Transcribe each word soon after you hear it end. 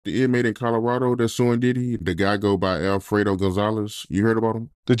The inmate in Colorado that's suing Diddy, the guy go by Alfredo Gonzalez. You heard about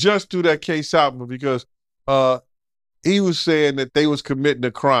him? The judge threw that case out because uh, he was saying that they was committing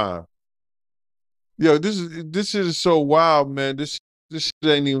a crime. Yo, this shit is so wild, man. This shit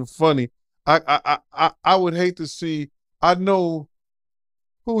ain't even funny. I would hate to see. I know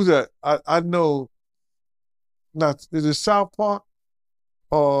who's that. I know. Not is it South Park?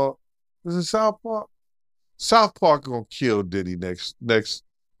 Is it South Park? South Park gonna kill Diddy next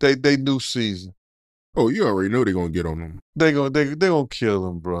they new season. Oh, you already know they're gonna get on him. They gonna kill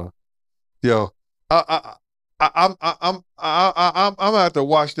him, bro. Yo, I'm gonna have to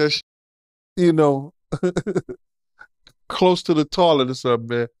watch that. You know, close to the toilet or something,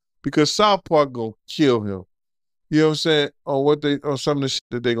 man, because South Park gonna kill him. You know what I'm saying? On some of the shit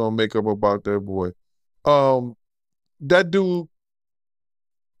that they gonna make up about that boy. That dude,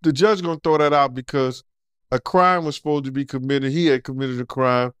 the judge gonna throw that out because a crime was supposed to be committed. He had committed a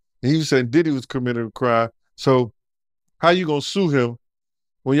crime, and he was saying Diddy was committing a crime. So how you gonna sue him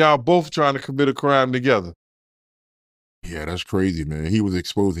when y'all both trying to commit a crime together? Yeah, that's crazy, man. He was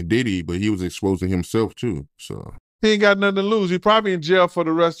exposing Diddy, but he was exposing himself too. So he ain't got nothing to lose. He probably in jail for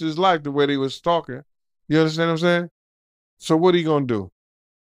the rest of his life the way they was talking. You understand what I'm saying? So what he gonna do?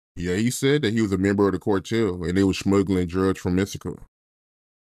 Yeah, he said that he was a member of the cartel and they were smuggling drugs from Mexico.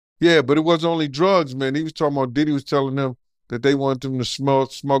 Yeah, but it wasn't only drugs, man. He was talking about Diddy was telling them that they wanted them to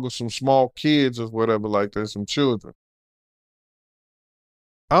smuggle some small kids or whatever like that, some children.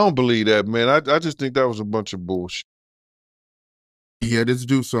 I don't believe that, man. I just think that was a bunch of bullshit. Yeah, this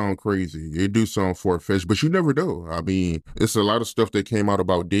do sound crazy. It do sound far-fetched, but you never know. I mean, it's a lot of stuff that came out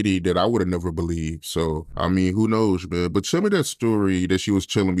about Diddy that I would have never believed. So, I mean, who knows, man? But tell me that story that she was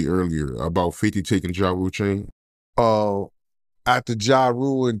telling me earlier about 50 taking Ja Rule chain. After Ja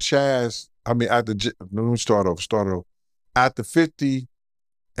Rule and Chaz, let me start off. After 50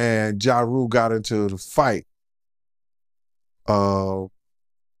 and Ja Rule got into the fight, 50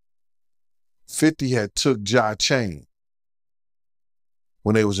 had took Ja chain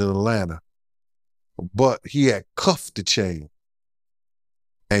when they was in Atlanta, but he had cuffed the chain.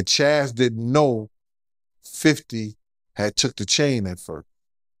 And Chaz didn't know 50 had took the chain at first.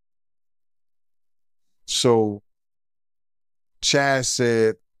 So Chaz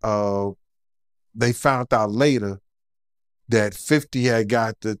said they found out later that 50 had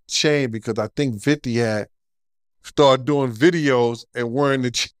got the chain because I think 50 had started doing videos and wearing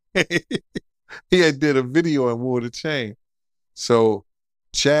the chain. He had did a video and wore the chain. So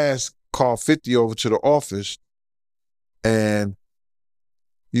Chaz called 50 over to the office and,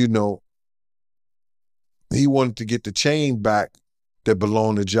 you know, he wanted to get the chain back that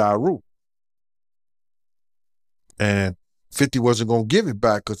belonged to Ja Rule. And 50 wasn't going to give it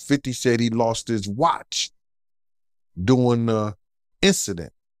back because 50 said he lost his watch during the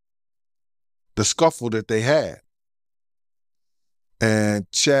incident, the scuffle that they had. And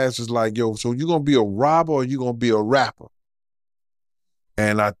Chaz was like, yo, so you going to be a robber or you going to be a rapper?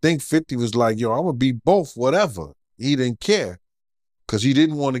 And I think 50 was like, yo, I'm going to be both, whatever. He didn't care because he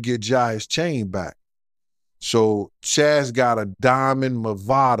didn't want to get Ja his chain back. So Chaz got a diamond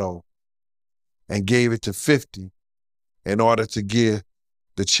Movado and gave it to 50 in order to give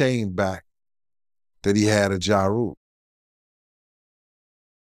the chain back that he had of Ja Rule.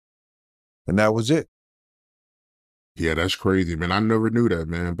 And that was it. Yeah, that's crazy, man. I never knew that,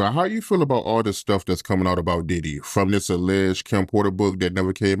 man. But how you feel about all this stuff that's coming out about Diddy from this alleged Kim Porter book that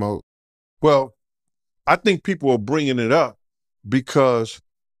never came out? Well, I think people are bringing it up because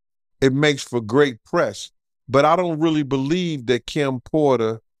it makes for great press. But I don't really believe that Kim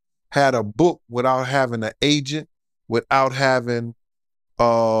Porter had a book without having an agent, without having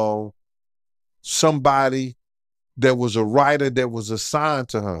somebody that was a writer that was assigned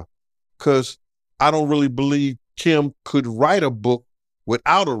to her. Because I don't really believe Kim could write a book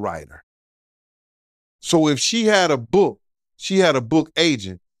without a writer. So if she had a book, she had a book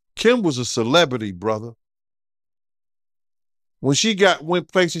agent. Kim was a celebrity, brother. When she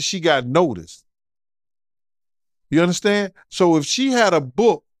went places, she got noticed. You understand? So if she had a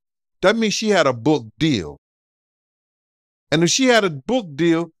book, that means she had a book deal. And if she had a book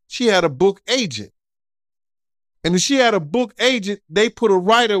deal, she had a book agent. And if she had a book agent, they put a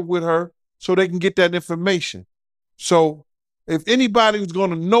writer with her so they can get that information. So if anybody was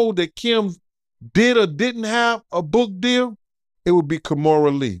going to know that Kim did or didn't have a book deal, it would be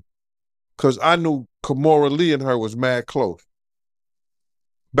Kimora Lee. Because I knew Kimora Lee and her was mad close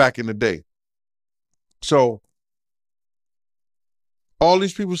back in the day. So all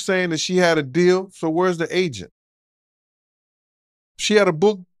these people saying that she had a deal, so where's the agent? She had a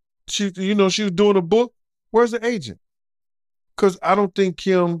book, she was doing a book, where's the agent? Because I don't think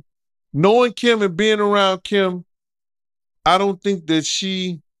Kim, knowing Kim and being around Kim, I don't think that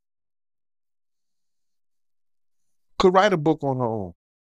she could write a book on her own.